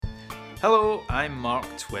Hello, I'm Mark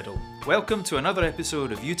Tweddle. Welcome to another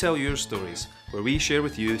episode of You Tell Your Stories, where we share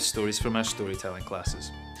with you stories from our storytelling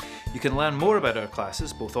classes. You can learn more about our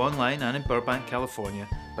classes, both online and in Burbank, California,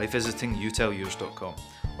 by visiting youtellyours.com,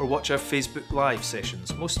 or watch our Facebook Live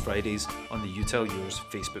sessions most Fridays on the You Tell Yours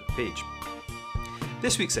Facebook page.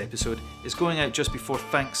 This week's episode is going out just before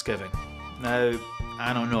Thanksgiving. Now,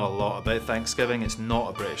 I don't know a lot about Thanksgiving, it's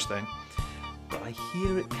not a British thing, but I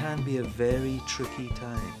hear it can be a very tricky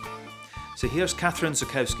time. So here's Catherine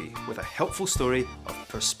Zukowski with a helpful story of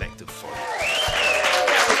perspective for you.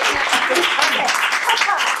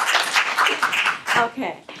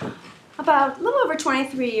 Okay. About a little over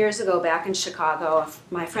 23 years ago back in Chicago,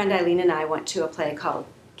 my friend Eileen and I went to a play called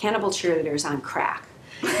Cannibal Cheerleaders on Crack.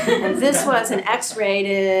 And this was an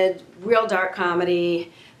X-rated, real dark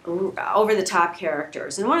comedy, over-the-top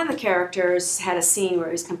characters. And one of the characters had a scene where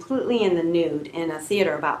he was completely in the nude in a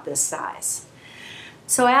theater about this size.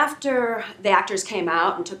 So after the actors came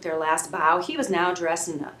out and took their last bow, he was now dressed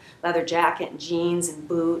in a leather jacket and jeans and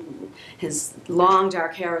boot, and his long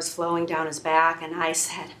dark hair was flowing down his back, and I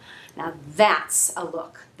said, now that's a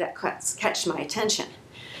look that catch my attention.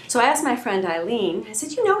 So I asked my friend Eileen, I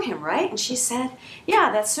said, you know him, right? And she said,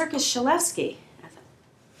 yeah, that's Circus Shalevsky. I thought,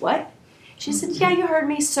 what? She said, yeah, you heard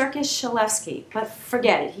me, Circus Shalevsky, but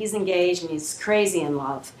forget it, he's engaged and he's crazy in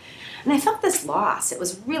love. And I felt this loss, it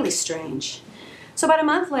was really strange. So about a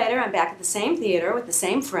month later, I'm back at the same theater with the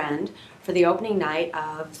same friend for the opening night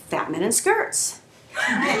of Fat Men in Skirts.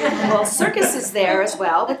 Well, Circus is there as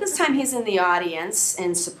well, but this time he's in the audience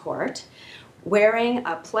in support, wearing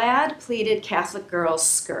a plaid pleated Catholic girl's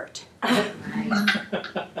skirt.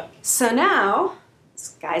 So now,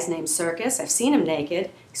 this guy's named Circus, I've seen him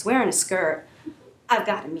naked, he's wearing a skirt, I've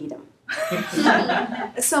got to meet him.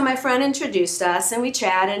 So my friend introduced us and we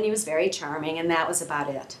chatted and he was very charming and that was about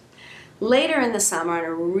it. Later in the summer, on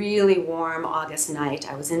a really warm August night,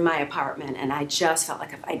 I was in my apartment and I just felt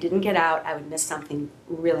like if I didn't get out, I would miss something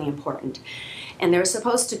really important. And there was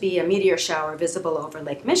supposed to be a meteor shower visible over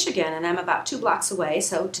Lake Michigan, and I'm about 2 blocks away,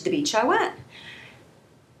 so to the beach I went.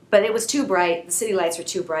 But it was too bright, the city lights were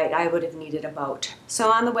too bright, I would have needed a boat.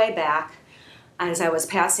 So on the way back, as I was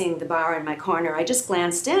passing the bar in my corner, I just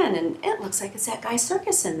glanced in and it looks like it's that guy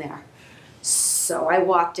Circus in there. So I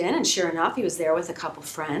walked in and sure enough, he was there with a couple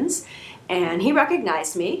friends. And he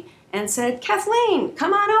recognized me and said, Kathleen,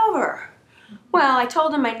 come on over. Well, I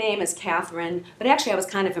told him my name is Catherine, but actually I was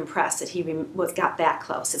kind of impressed that he got that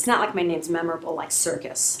close. It's not like my name's memorable like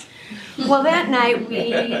Circus. Well, that night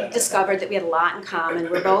we discovered that we had a lot in common.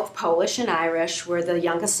 We're both Polish and Irish. We're the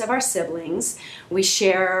youngest of our siblings. We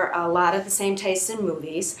share a lot of the same tastes in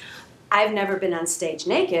movies. I've never been on stage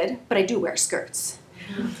naked, but I do wear skirts.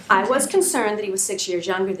 I was concerned that he was 6 years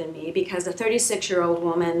younger than me because a 36-year-old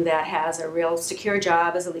woman that has a real secure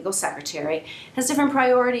job as a legal secretary has different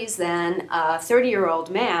priorities than a 30-year-old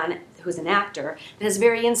man who's an actor that has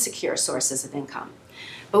very insecure sources of income.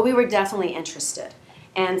 But we were definitely interested.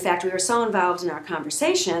 And in fact, we were so involved in our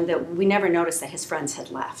conversation that we never noticed that his friends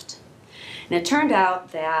had left. And it turned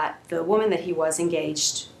out that the woman that he was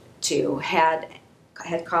engaged to had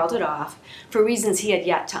called it off for reasons he had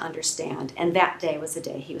yet to understand, and that day was the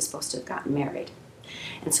day he was supposed to have gotten married.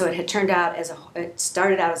 And so it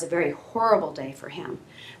started out as a very horrible day for him,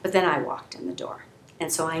 but then I walked in the door,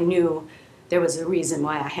 and so I knew there was a reason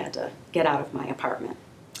why I had to get out of my apartment.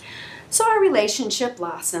 So our relationship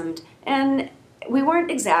blossomed, and we weren't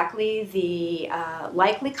exactly the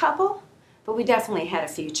likely couple, but we definitely had a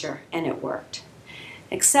future, and it worked.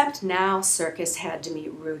 Except now Circus had to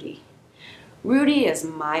meet Rudy. Rudy is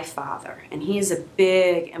my father, and he is a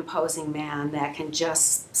big, imposing man that can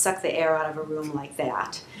just suck the air out of a room like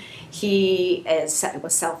that. He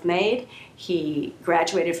was self-made, he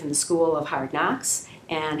graduated from the School of Hard Knocks,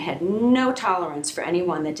 and had no tolerance for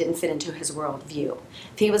anyone that didn't fit into his worldview.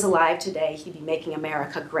 If he was alive today, he'd be making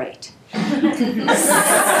America great.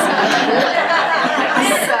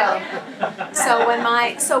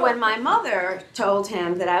 So when my mother told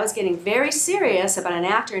him that I was getting very serious about an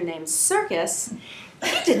actor named Circus,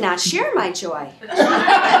 he did not share my joy.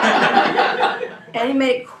 And he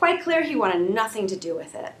made it quite clear he wanted nothing to do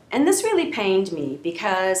with it. And this really pained me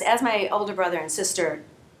because, as my older brother and sister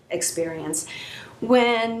experience,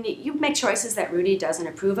 when you make choices that Rudy doesn't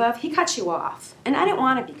approve of, he cuts you off. And I didn't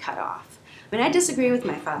want to be cut off. I mean, I disagree with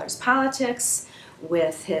my father's politics,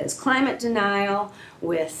 with his climate denial,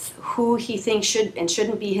 with who he thinks should and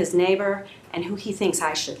shouldn't be his neighbor, and who he thinks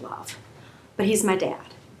I should love. But he's my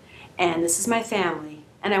dad, and this is my family,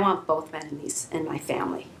 and I want both men in my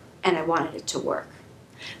family, and I wanted it to work.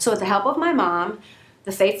 So with the help of my mom,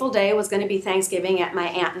 The fateful day was going to be Thanksgiving at my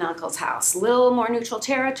aunt and uncle's house. A little more neutral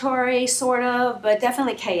territory, sort of, but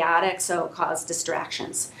definitely chaotic, so it caused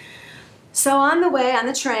distractions. So on the way, on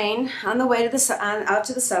the train, on the way to out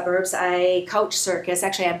to the suburbs, I coach Circus.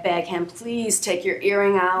 Actually, I beg him, please take your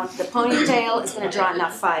earring out. The ponytail is going to draw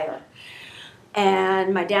enough fire.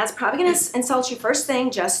 And my dad's probably going to insult you first thing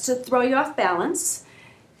just to throw you off balance.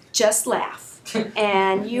 Just laugh.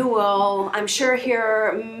 And you will, I'm sure,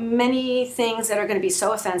 hear many things that are going to be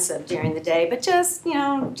so offensive during the day, but just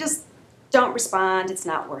don't respond. It's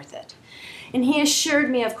not worth it. And he assured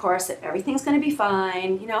me, of course, that everything's going to be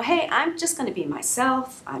fine. Hey, I'm just going to be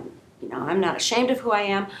myself. I'm not ashamed of who I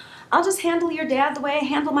am. I'll just handle your dad the way I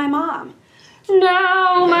handle my mom.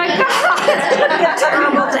 No, my God, it's going to be a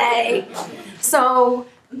terrible day. So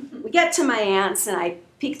we get to my aunt's, and I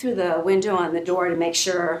peek through the window on the door to make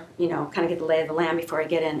sure, kind of get the lay of the land before I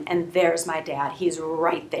get in. And there's my dad. He's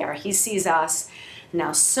right there. He sees us.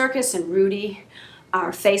 Now Circus and Rudy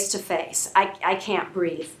are face to face. I can't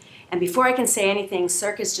breathe. And before I can say anything,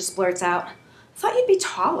 Circus just blurts out, "I thought you'd be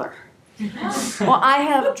taller." Well, I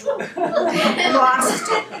have lost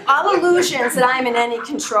all illusions that I'm in any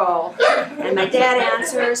control. And my dad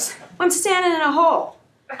answers, "I'm standing in a hole."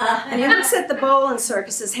 And he looks at the bowl in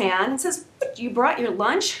Circus's hand and says, "You brought your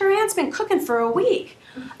lunch? Her aunt's been cooking for a week."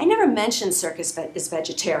 I never mentioned Circus is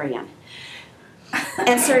vegetarian.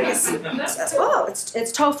 And Circus says, "Well, it's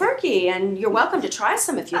tofurkey, and you're welcome to try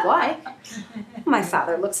some if you'd like." My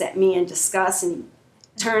father looks at me in disgust and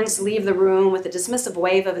turns to leave the room with a dismissive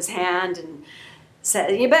wave of his hand and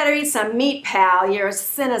says, "You better eat some meat, pal. You're as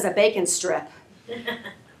thin as a bacon strip."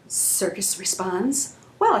 Circus responds,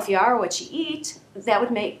 "Well, if you are what you eat, I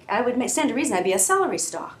would stand to reason I'd be a celery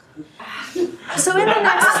stalk." So in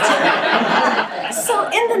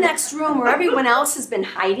the next room where everyone else has been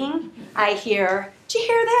hiding, I hear, "Did you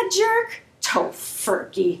hear that jerk?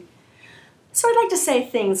 Tofurkey." So I'd like to say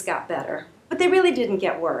things got better, but they really didn't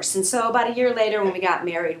get worse. And so about a year later, when we got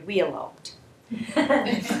married, we eloped.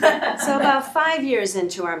 So about 5 years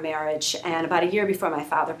into our marriage, and about a year before my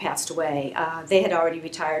father passed away, they had already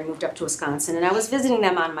retired, moved up to Wisconsin, and I was visiting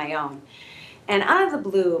them on my own. And out of the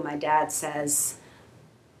blue, my dad says,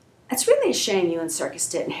 "It's really a shame you and Circus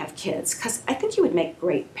didn't have kids, because I think you would make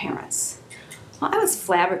great parents." Well, I was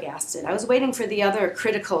flabbergasted. I was waiting for the other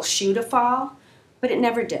critical shoe to fall, but it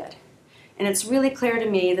never did. And it's really clear to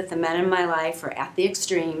me that the men in my life are at the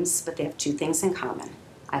extremes, but they have two things in common.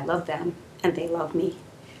 I love them, and they love me,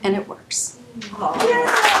 and it works.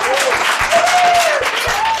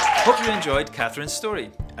 Hope you enjoyed Catherine's story.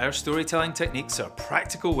 Our storytelling techniques are a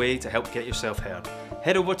practical way to help get yourself heard.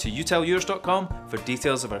 Head over to youtellyours.com for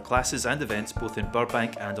details of our classes and events both in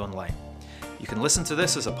Burbank and online. You can listen to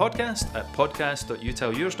this as a podcast at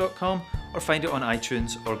podcast.youtellyours.com or find it on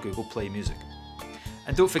iTunes or Google Play Music.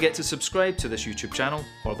 And don't forget to subscribe to this YouTube channel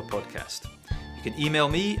or the podcast. You can email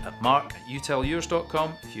me at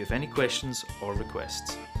mark@youtellyours.com if you have any questions or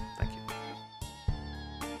requests.